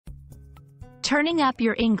Turning up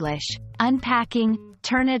your English, unpacking,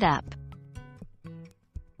 turn it up.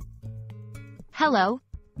 Hello,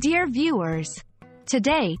 dear viewers.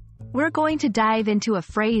 Today, we're going to dive into a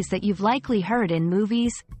phrase that you've likely heard in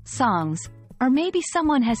movies, songs, or maybe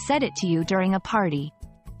someone has said it to you during a party.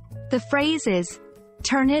 The phrase is,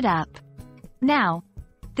 turn it up. Now,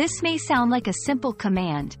 this may sound like a simple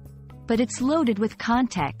command, but it's loaded with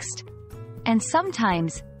context. And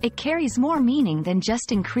sometimes, it carries more meaning than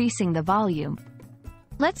just increasing the volume.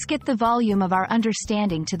 Let's get the volume of our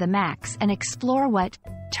understanding to the max and explore what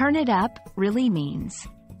turn it up really means.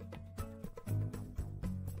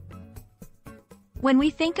 When we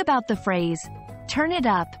think about the phrase, turn it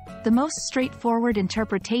up, the most straightforward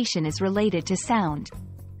interpretation is related to sound.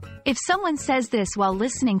 If someone says this while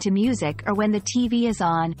listening to music or when the TV is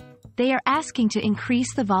on, they are asking to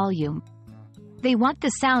increase the volume. They want the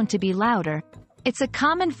sound to be louder. It's a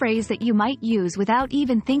common phrase that you might use without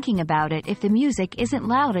even thinking about it if the music isn't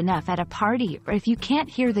loud enough at a party or if you can't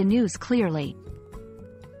hear the news clearly.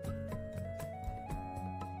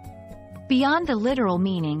 Beyond the literal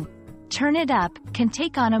meaning, turn it up can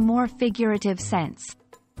take on a more figurative sense.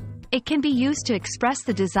 It can be used to express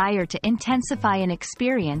the desire to intensify an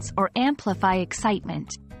experience or amplify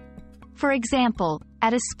excitement. For example,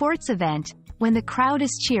 at a sports event, when the crowd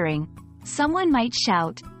is cheering, someone might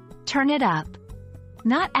shout, "Turn it up,"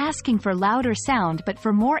 not asking for louder sound but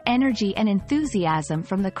for more energy and enthusiasm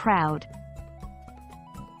from the crowd.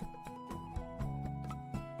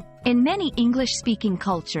 In many English-speaking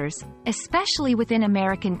cultures, especially within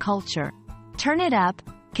American culture, turn it up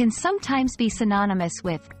can sometimes be synonymous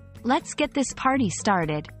with, let's get this party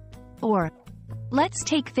started, or let's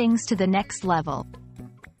take things to the next level.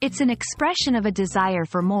 It's an expression of a desire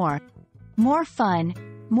for more fun,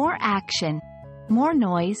 more action, more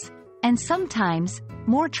noise, and sometimes,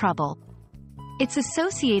 more trouble. It's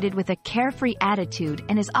associated with a carefree attitude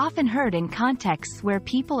and is often heard in contexts where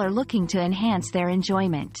people are looking to enhance their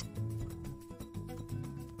enjoyment.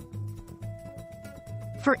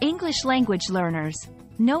 For English language learners,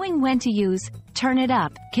 knowing when to use turn it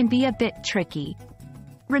up can be a bit tricky.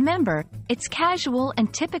 Remember, it's casual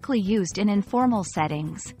and typically used in informal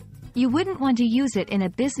settings. You wouldn't want to use it in a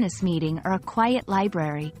business meeting or a quiet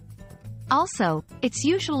library. Also, it's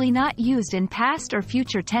usually not used in past or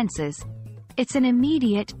future tenses. It's an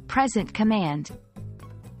immediate, present command.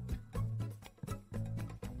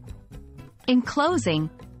 In closing,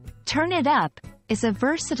 turn it up is a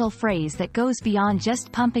versatile phrase that goes beyond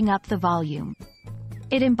just pumping up the volume.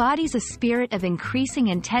 It embodies a spirit of increasing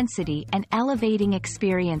intensity and elevating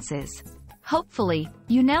experiences. Hopefully,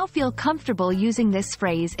 you now feel comfortable using this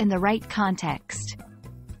phrase in the right context.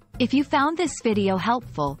 If you found this video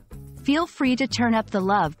helpful, feel free to turn up the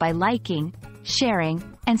love by liking, sharing,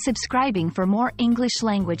 and subscribing for more English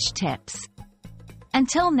language tips.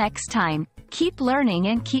 Until next time, keep learning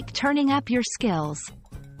and keep turning up your skills.